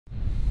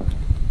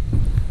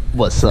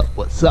What's up?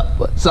 What's up?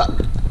 What's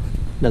up?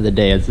 Another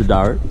day at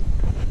Zadart.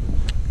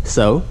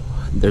 So,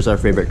 there's our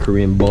favorite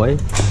Korean boy,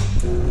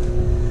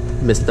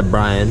 Mr.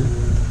 Brian.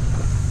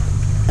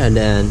 And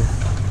then,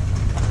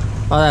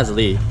 oh, that's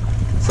Lee.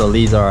 So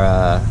Lee's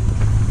our,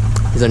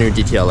 he's our new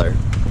detailer.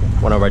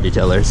 One of our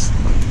detailers.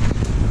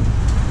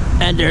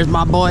 And there's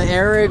my boy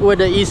Eric with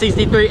the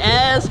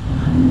E63S.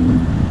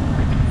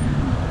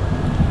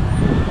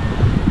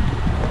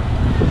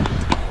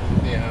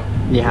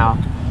 Ni hao.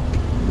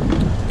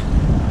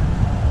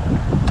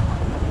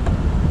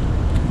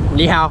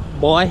 Ni hao,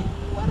 boy.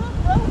 What up,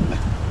 bro?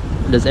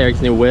 This is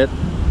Eric's new whip.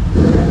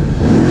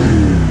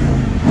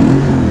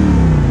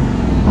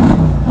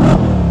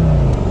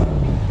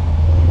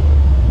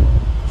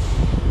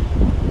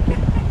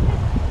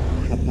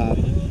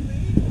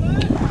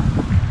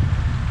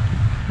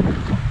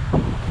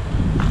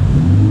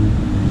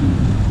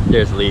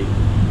 There's Lee,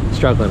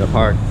 struggling to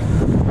park.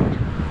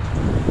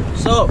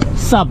 What's up?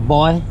 What's up,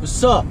 boy?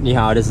 What's up? Ni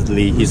hao, this is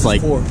Lee. He's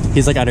like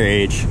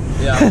underage.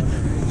 Yeah.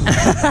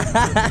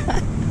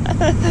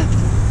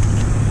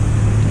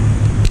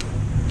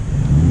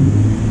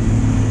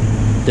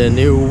 The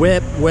new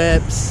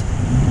whips.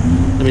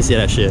 Let me see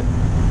that shit.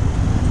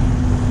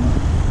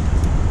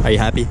 Are you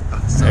happy?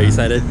 Are you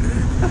excited?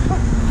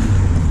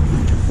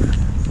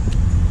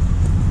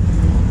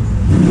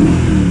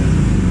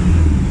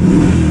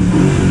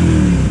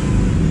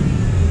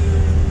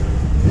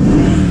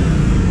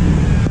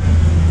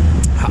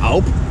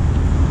 Help.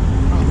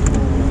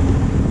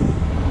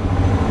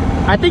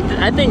 I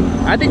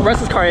think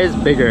Russ's car is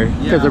bigger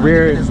because the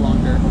rear is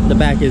longer. The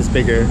back is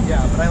bigger.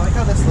 Yeah, but I like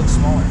how this looks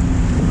smaller.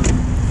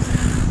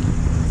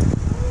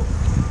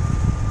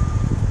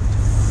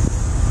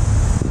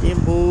 Yeah,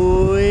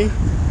 boy. I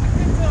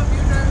can tell if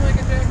you're driving like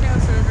a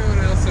jackass or everyone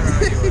else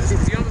around you was,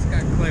 because you almost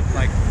got clipped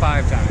like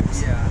 5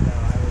 times. Yeah, no, I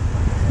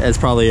was. It's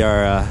probably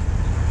our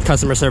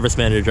customer service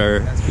manager.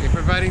 That's you're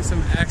providing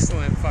some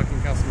excellent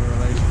fucking customer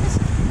relations.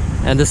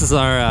 And this is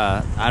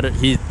our I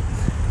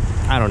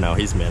don't know,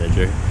 he's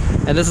manager.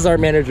 And this is our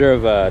manager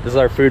of this is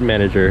our food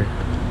manager.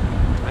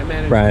 I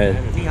manage Right.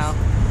 the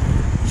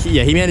managers.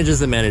 He manages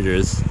the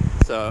managers.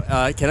 So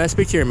can I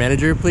speak to your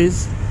manager,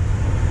 please?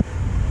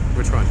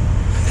 Which one?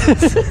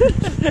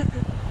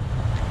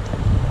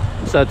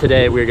 So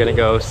today we're gonna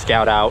go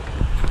scout out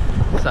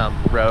some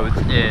roads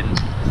in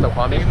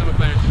Snoqualmie. Taking the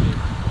McLaren.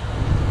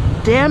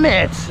 Damn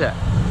it!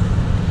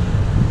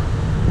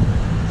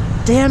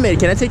 Damn it!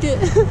 Can I take it?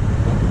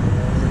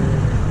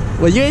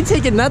 Well, you ain't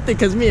taking nothing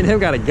because me and him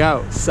gotta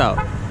go. So You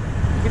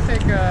can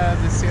take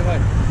the CLA.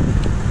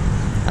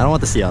 I don't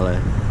want the CLA.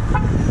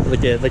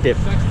 Look at. It's extra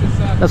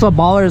soft. That's what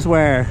ballers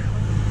wear.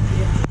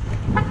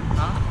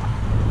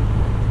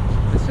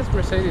 Huh? It's just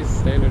Mercedes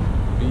standard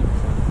beat.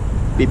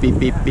 Beep beep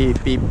beep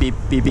beep beep beep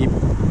beep beep.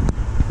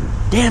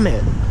 Damn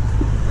it!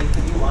 Wait,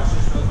 can you watch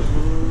this real quick?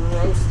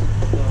 Roast.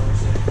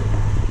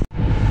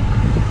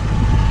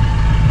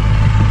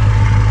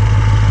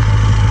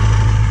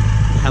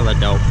 Hella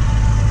dope.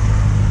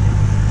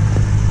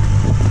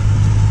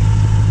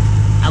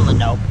 Hella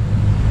dope.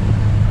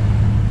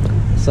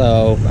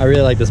 So I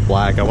really like this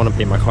black. I want to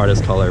paint my car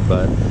this color,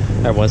 but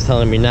everyone's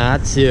telling me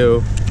not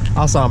to.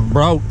 Also, I'm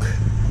broke.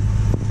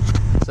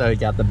 So he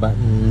got the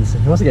buttons.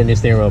 He wants to get a new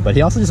steering wheel, but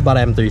he also just bought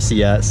an M3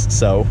 CS.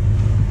 So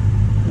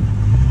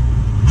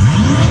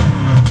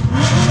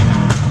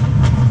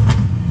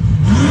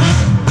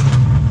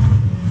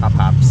pop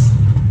pops.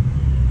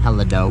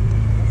 Hella dope.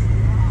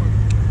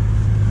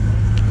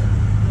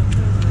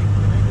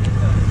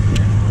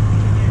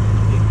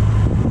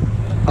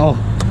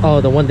 Oh,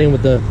 the one thing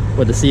with the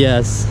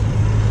CS.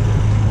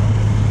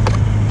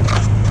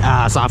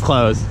 Ah, soft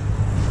close.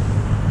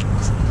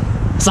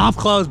 Soft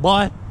close,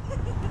 boy.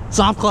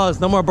 Soft close.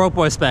 No more broke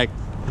boy spec.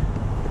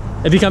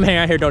 If you come hang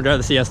out here, don't drive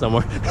the CS no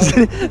more.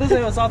 It doesn't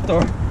have a soft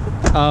door.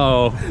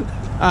 Oh.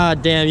 Ah,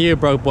 damn, you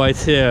broke boy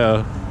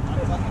too.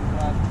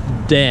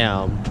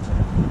 Damn.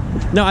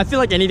 No, I feel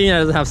like anything that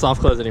doesn't have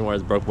soft close anymore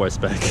is broke boy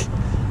spec.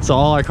 So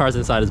all our cars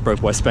inside is broke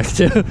boy spec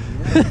too.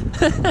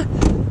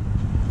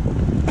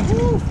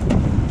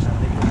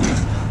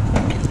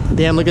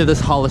 Damn, look at this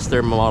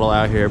Hollister model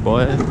out here,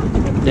 boy.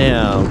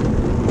 Damn.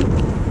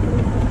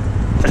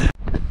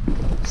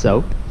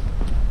 So,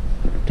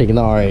 taking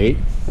the R8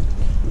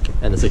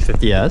 and the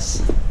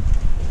 650S.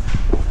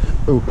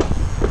 Ooh.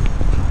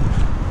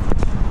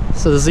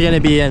 So this is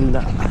gonna be in,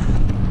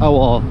 oh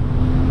well,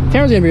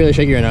 camera's gonna be really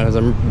shaky right now because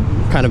I'm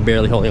kind of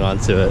barely holding on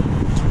to it.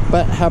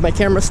 But I have my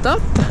camera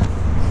stuff.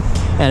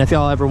 And if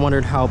y'all ever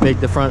wondered how big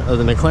the front of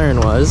the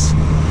McLaren was,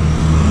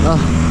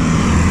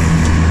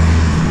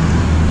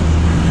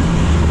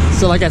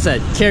 so like I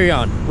said, carry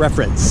on,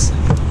 reference.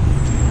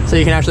 So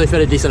you can actually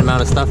fit a decent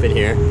amount of stuff in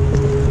here.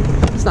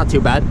 It's not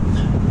too bad.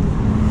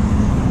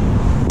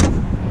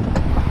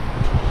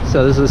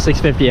 So this is a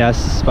 650S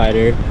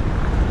Spider.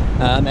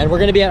 And we're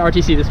gonna be at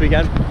RTC this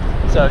weekend.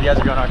 So if you guys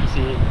are going to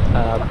RTC,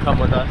 come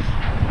with us.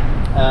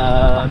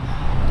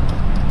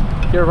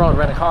 If you ever want to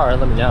rent a car,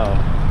 let me know.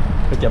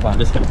 Hook you up on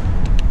discount.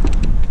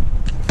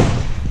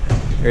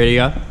 Ready to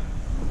go?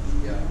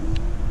 Yeah.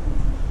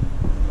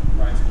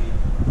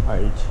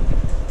 Alright.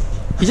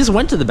 He just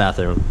went to the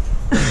bathroom.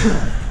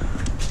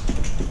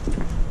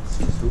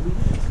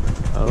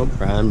 Oh,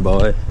 Brian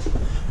boy.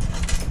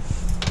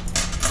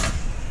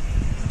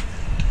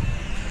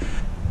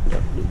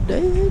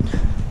 Dead.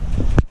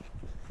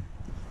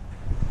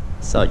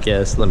 So I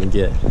guess let me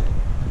get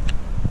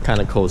kind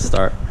of cold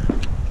start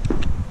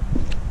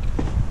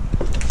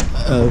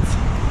of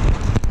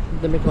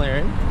the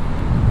McLaren.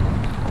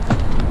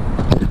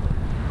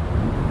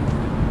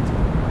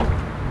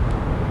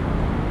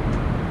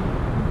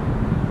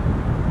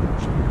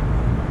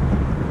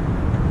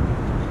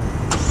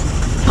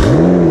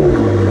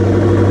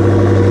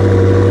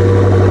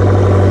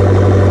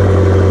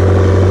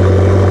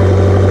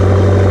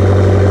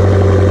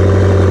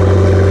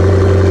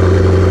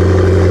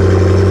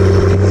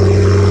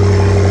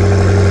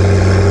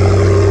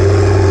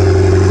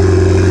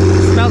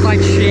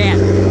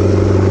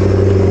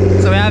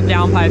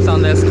 Downpipes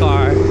on this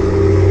car.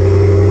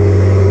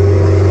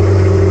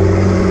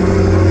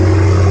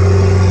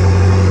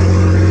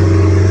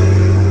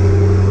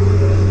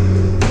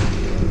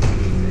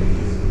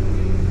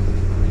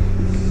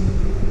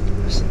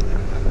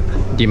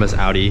 Dima's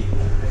Audi.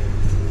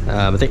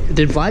 I think,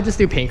 did Vlad just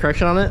do paint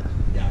correction on it?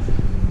 Yeah.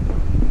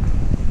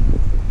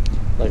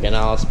 Looking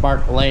all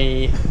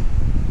sparkly.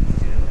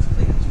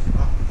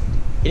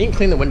 He didn't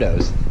clean the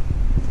windows.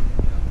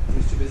 He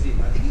was too busy.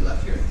 I think he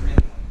left here at 3 in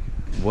the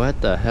morning.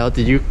 What the hell?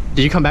 Did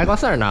you come back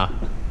last night or not?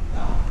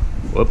 No.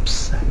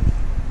 Whoops.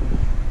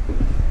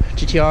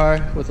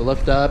 GTR with a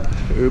lift up.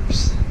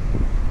 Oops.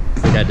 I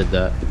think I did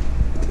that.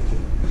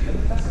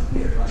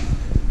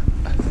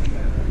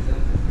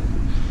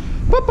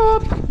 Boop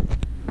boop.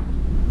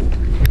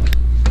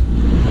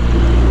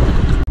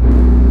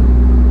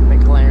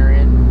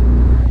 McLaren.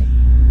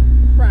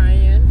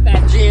 Brian.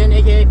 Fat Gin,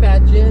 aka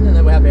Fat Gin, and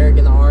then we have Eric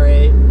in the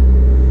R8.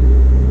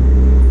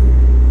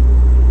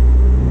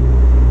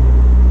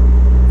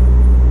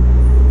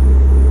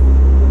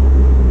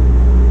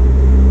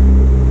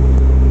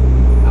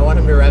 I want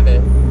him to rev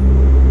it.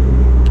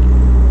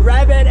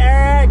 Rev it,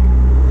 Eric!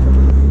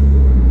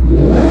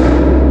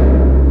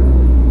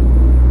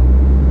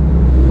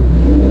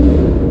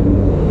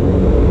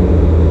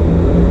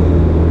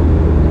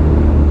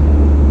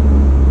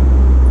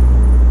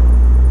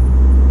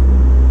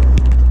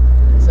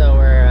 So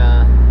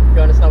we're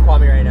going to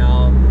Snoqualmie right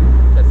now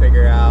to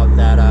figure out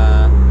that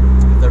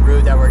the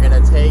route that we're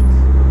gonna take.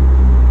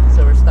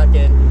 So we're stuck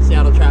in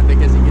Seattle traffic,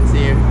 as you can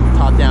see,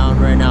 top down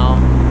right now.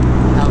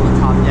 Hella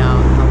top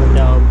down, hella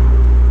dope.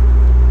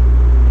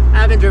 I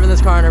haven't driven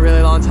this car in a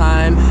really long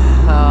time.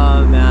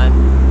 Oh man,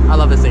 I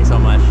love this thing so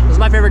much. This is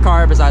my favorite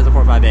car besides the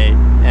 458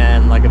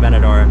 and like a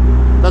Venador.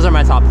 Those are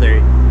my top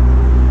three.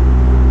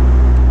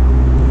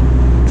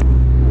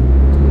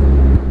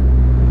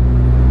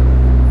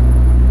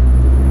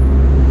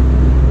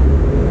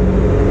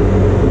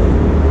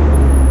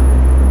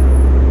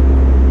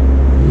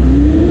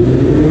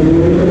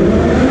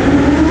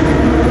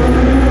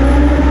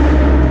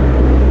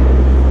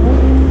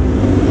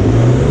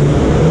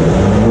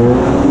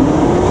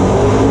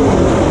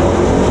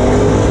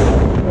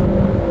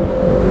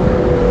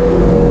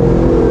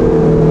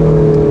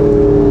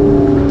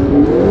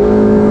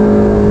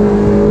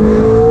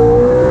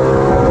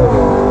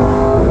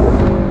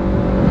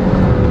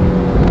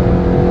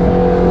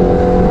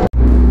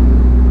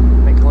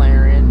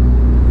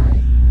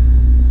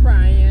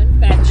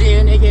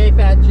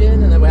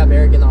 And then we have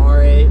Eric in the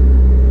R8.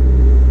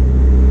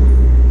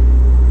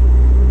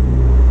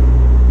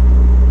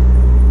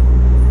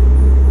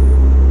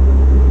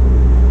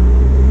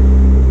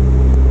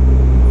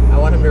 I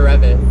want him to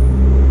rev it.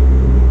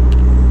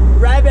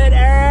 Rev it,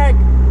 Eric!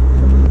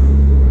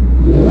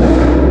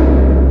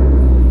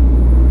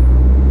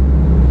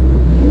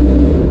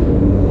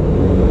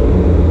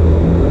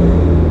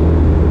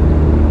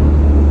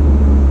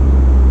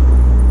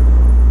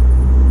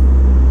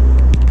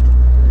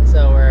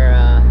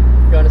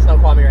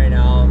 Snoqualmie right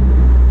now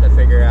to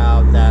figure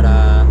out that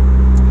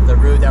the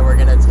route that we're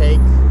gonna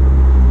take.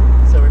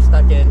 So we're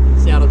stuck in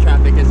Seattle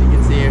traffic, as you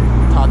can see,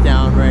 top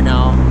down right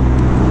now.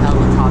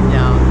 Hella top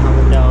down,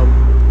 hella dope.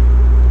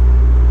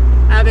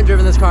 I haven't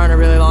driven this car in a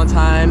really long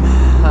time.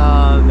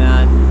 Oh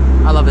man,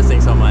 I love this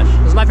thing so much.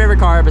 This is my favorite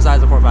car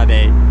besides the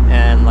 458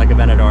 and like a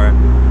Venador.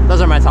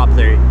 Those are my top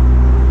three.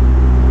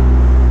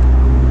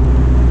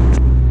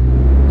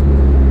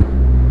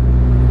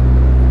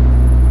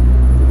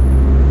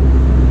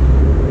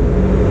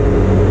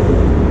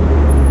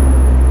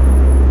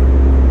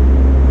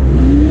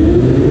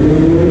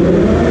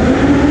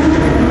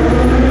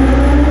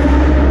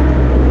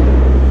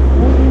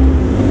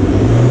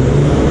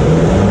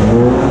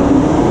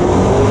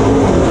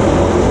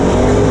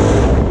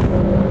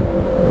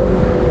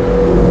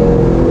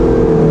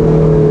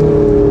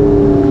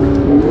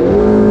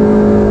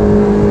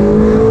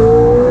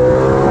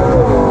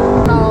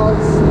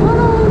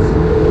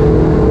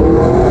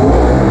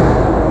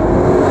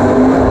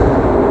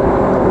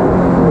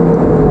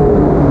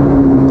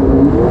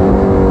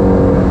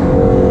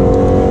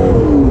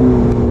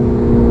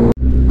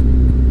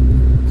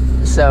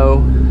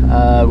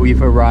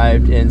 we've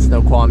arrived in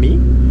Snoqualmie,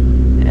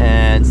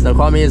 and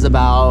Snoqualmie is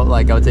about,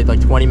 like, I would say,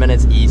 like 20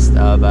 minutes east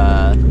of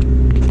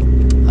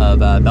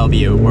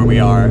Bellevue, where we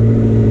are.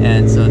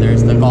 And so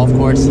there's the golf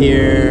course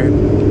here,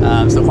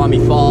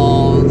 Snoqualmie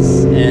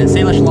Falls, and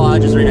Salish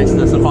Lodge is right next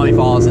to Snoqualmie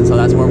Falls, and so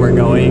that's where we're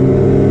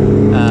going.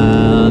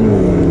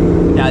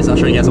 Guys, I'll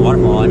show you guys a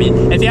waterfall. I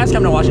mean, if you guys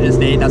come to Washington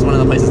State, that's one of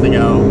the places to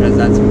go, because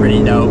that's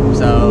pretty dope.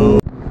 So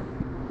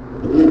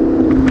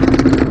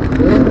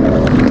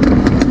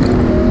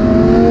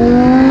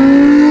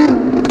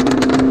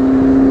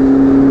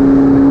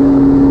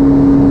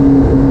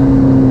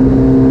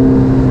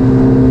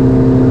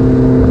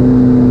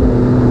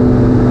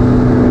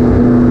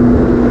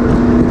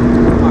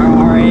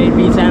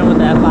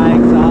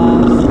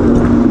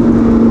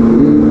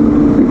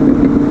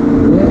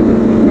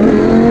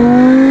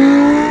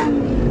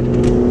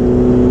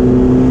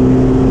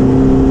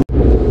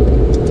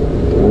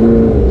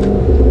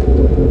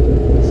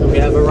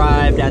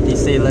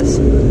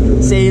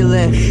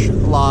Salish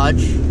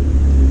Lodge.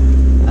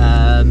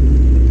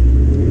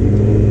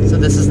 So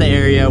this is the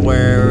area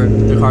where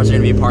the cars are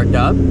going to be parked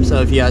up.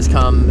 So if you guys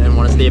come and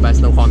want to stay by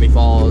Snoqualmie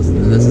Falls,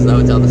 then this is the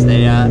hotel to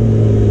stay at.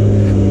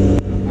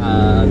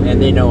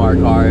 And they know our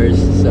cars,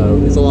 so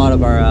there's a lot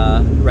of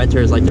our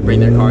renters like to bring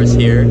their cars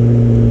here.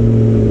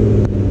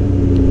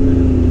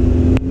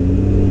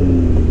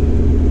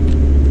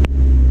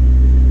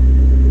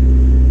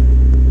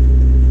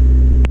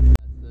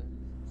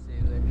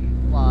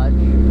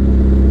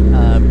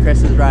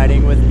 Chris is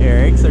riding with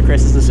Eric, so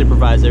Chris is the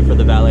supervisor for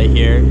the valet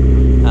here,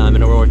 and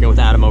we're working with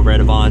Adam over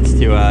at Avance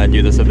to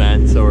do this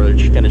event, so we're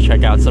just going to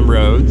check out some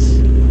roads.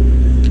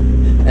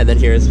 And then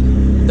here's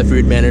the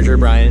food manager,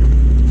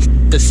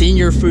 Brian, the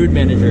senior food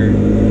manager.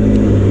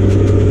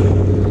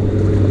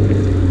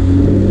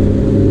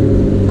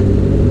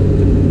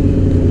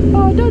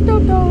 Oh, dope,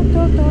 dope, dope,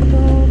 dope, dope,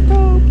 dope,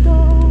 dope,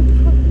 dope.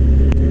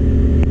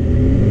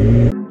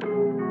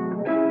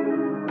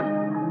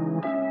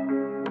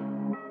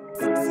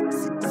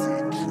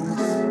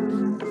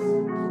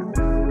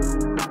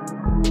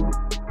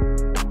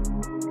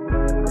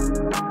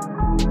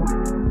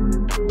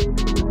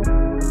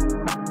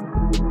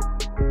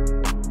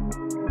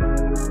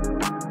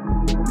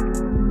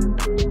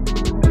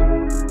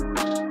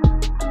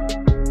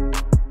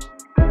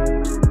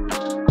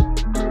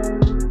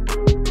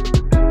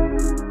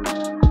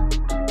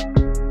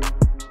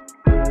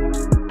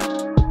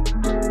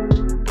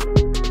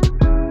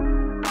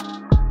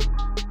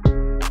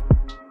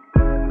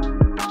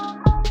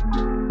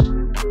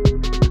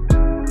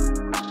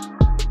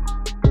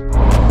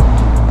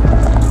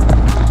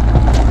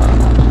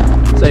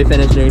 So we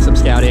finished doing some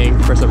scouting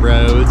for some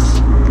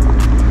roads.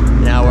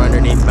 Now we're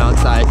underneath Mount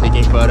Si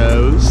taking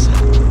photos.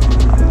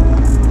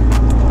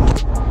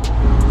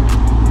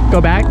 Go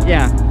back?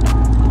 Yeah.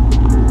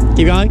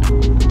 Keep going.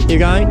 Keep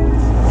going.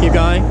 Keep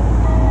going.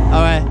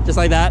 Alright, just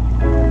like that.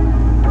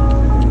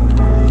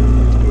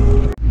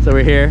 So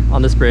we're here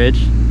on this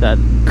bridge that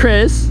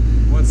Chris.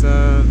 What's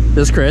up?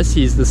 This is Chris.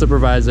 He's the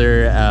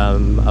supervisor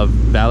of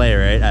valet,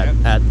 right?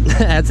 At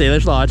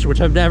Salish Lodge,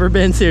 which I've never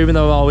been to, even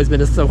though I've always been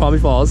to Snoqualmie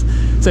Falls.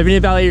 So if you need to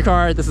valet your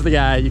car, this is the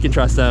guy. You can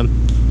trust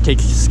him.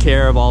 Takes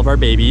care of all of our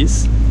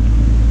babies.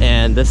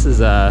 And this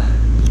is a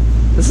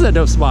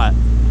dope spot.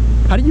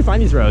 How did you find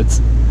these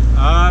roads?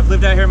 I've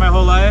lived out here my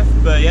whole life,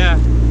 but yeah,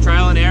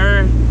 trial and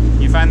error.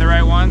 You find the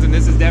right ones, and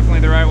this is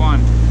definitely the right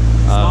one.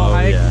 Small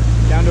hike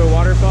down to a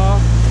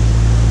waterfall.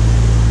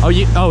 Oh,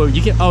 you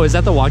can. Oh, is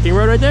that the walking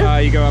road right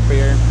there? You go up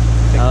here,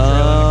 take the trail in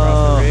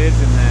across the ridge,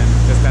 and then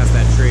just past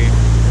that tree.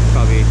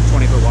 Probably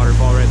 20-foot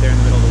waterfall right there in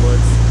the middle of the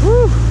woods.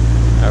 Woo.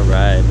 All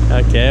right.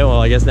 Okay.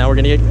 Well, I guess now we're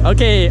gonna get.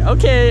 Okay,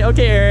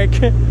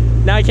 Eric.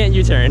 Now I can't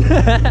U-turn.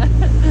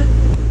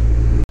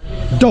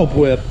 Dope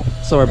whip.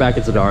 So we're back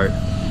at Zadart.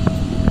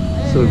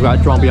 So we've got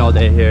Drumpy all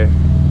day here.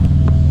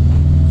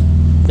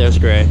 There's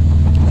Gray.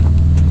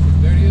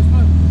 Dirty as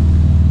fuck.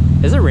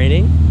 Is it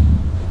raining?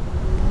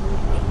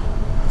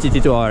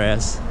 Tito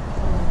RS.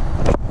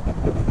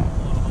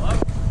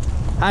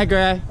 Hi,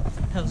 Gray.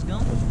 How's it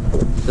going?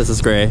 This is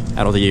Gray.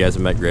 I don't think you guys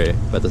have met Gray,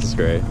 but this is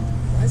Gray.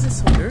 Why is it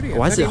so dirty?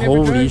 Why is it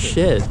holy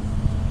shit?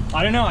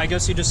 I don't know. I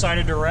guess you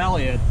decided to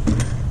rally it.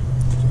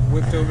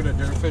 Whipped over to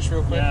Dirtfish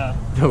real quick. Yeah.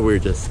 No, we were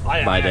just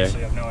I by there.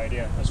 actually have no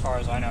idea. As far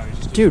as I know, you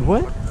just Dude,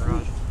 what?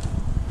 Garage.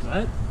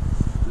 What?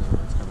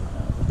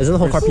 Isn't the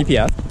whole car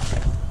PPF?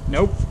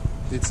 Nope.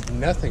 It's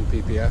nothing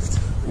PPF'd.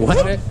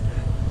 What?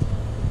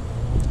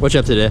 What you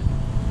up to today?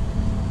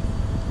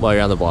 Well,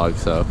 you're on the vlog,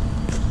 so.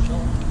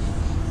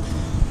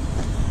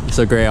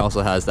 So Gray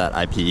also has that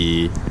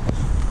IPE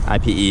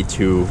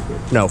 2,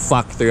 no,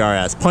 fuck,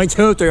 3RS.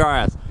 0.2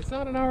 3RS. It's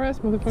not an RS,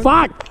 motherfucker.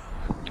 Fuck!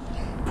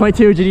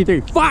 0.2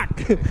 GT3. Fuck!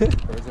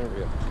 Birds aren't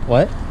real.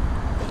 What?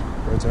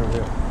 Birds aren't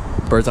real.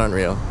 Birds aren't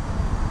real.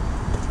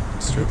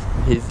 It's true.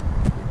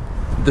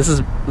 This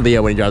is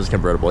Leo when he drives his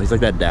convertible. He's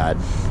like that dad.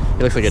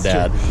 He looks like a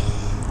dad.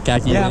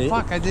 Khaki. Yeah,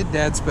 fuck, I did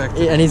dad spec.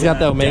 And he's got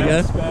the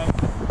Omega.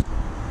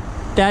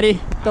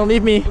 Daddy, don't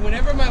leave me.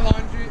 Whenever my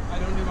laundry, I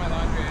don't do my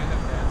laundry, I end up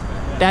dad's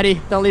back.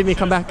 Daddy, don't leave me.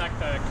 Come back. Back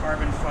the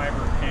carbon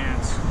fiber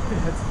pants.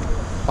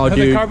 Oh, The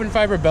dude, carbon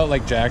fiber belt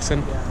like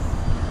Jackson.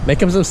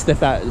 make him some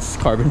stiff ass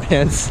carbon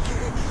pants.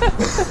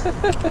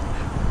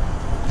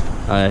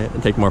 Alright,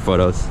 and take more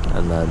photos,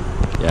 and then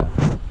yeah.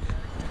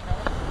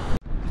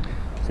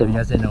 So if you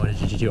guys didn't know what a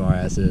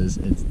GT2 RS is,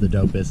 it's the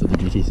dopest of the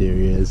GT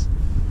series.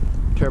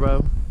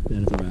 Turbo,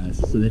 then it's RS.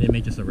 So they didn't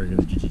make just a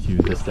regular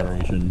GT2 this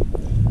generation.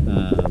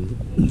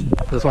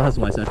 This one has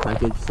the Y-Side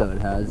package, so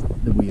it has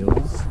the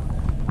wheels,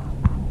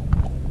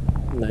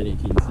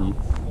 918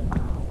 seats,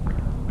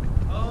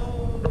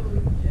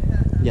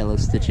 yellow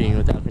stitching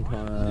with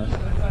Alcantara,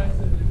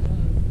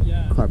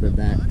 carbon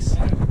backs,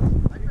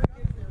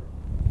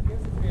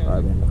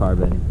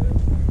 carbon,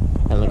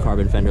 and the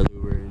carbon fender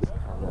louvers,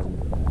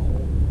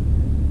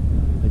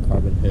 and then the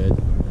carbon hood.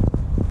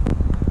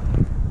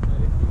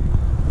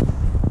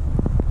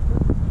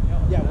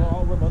 Yeah,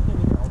 we're looking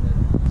here all day.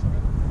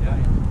 Yeah.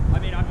 I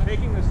mean, I'm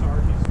taking this to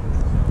RTC,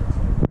 so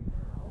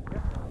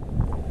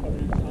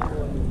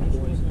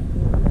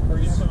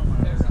it's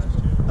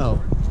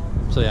Oh,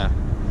 so yeah,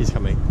 he's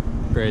coming.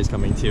 Gray's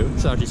coming too.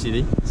 It's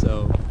RTCD,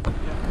 so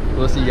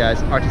we'll see you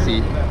guys.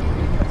 RTC.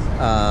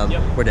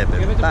 We're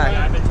dipping.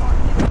 Bye.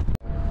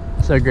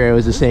 So Gray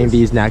was just saying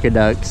these NACA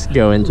ducts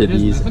go into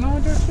these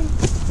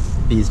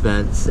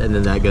vents, and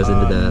then that goes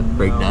into the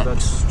brake no, net.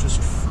 That's just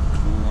for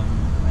Cullen,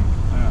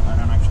 I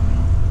don't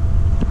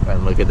actually know.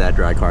 And look at that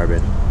dry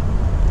carbon.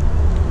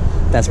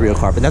 That's real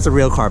carbon. That's a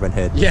real carbon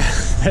hood. Yeah.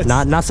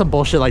 Not some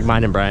bullshit like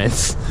mine and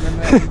Brian's.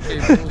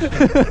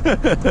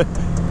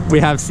 We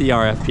have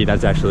CRFP.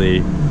 That's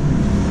actually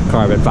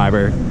carbon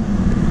fiber.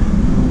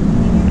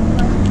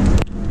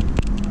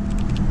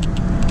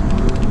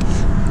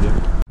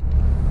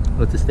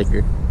 What's the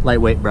sticker?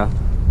 Lightweight, bro.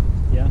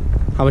 Yeah.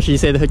 How much did you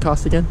say the hood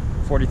cost again?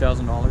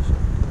 $40,000.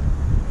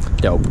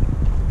 Dope.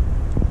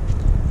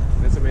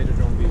 That's a major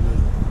drone beat.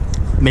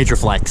 Major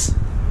flex. It's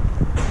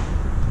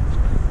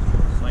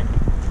like,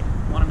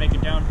 you want to make a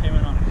down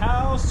payment on a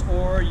house,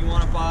 or you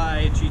want to buy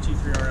a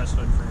GT3 RS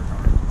hood for your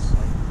car. It's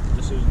like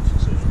decision.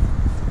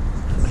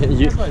 It's a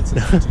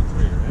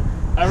GT3, right?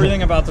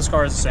 Everything about this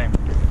car is the same.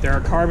 There are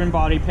carbon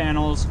body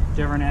panels,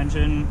 different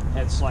engine.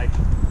 It's like,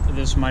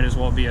 this might as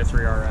well be a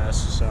 3RS,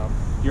 so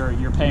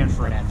you're paying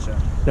for an engine.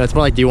 No, it's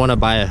more like, do you want to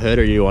buy a hood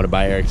or do you want to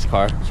buy Eric's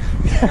car?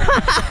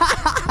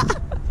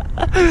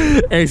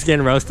 Eric's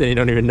getting roasted, you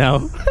don't even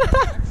know.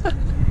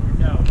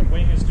 No, the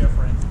wing is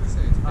different.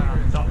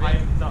 The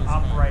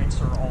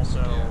uprights are also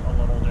a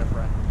little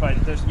different. But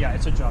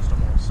it's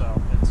adjustable,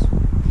 so it's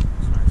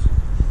nice.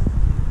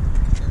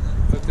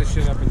 Put this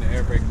shit up in the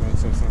air brake mode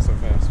so it's not so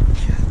fast.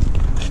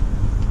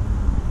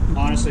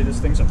 Honestly, this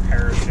thing's a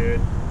parachute.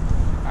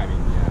 I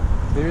mean, yeah.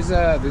 There's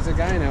a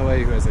guy in LA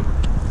who has a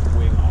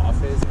wing off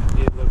his, and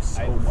it looks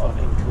so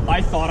fucking cool.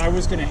 I thought I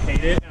was gonna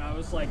hate it, and I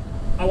was like,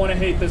 I want to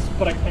hate this,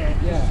 but I can't.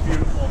 Yeah. It's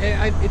beautiful.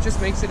 It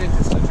just makes it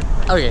into such a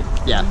great... Okay,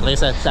 yeah, like I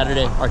said,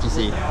 Saturday,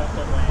 RTC.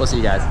 We'll see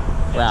you guys.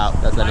 We're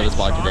out. That's the end of this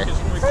vlog today.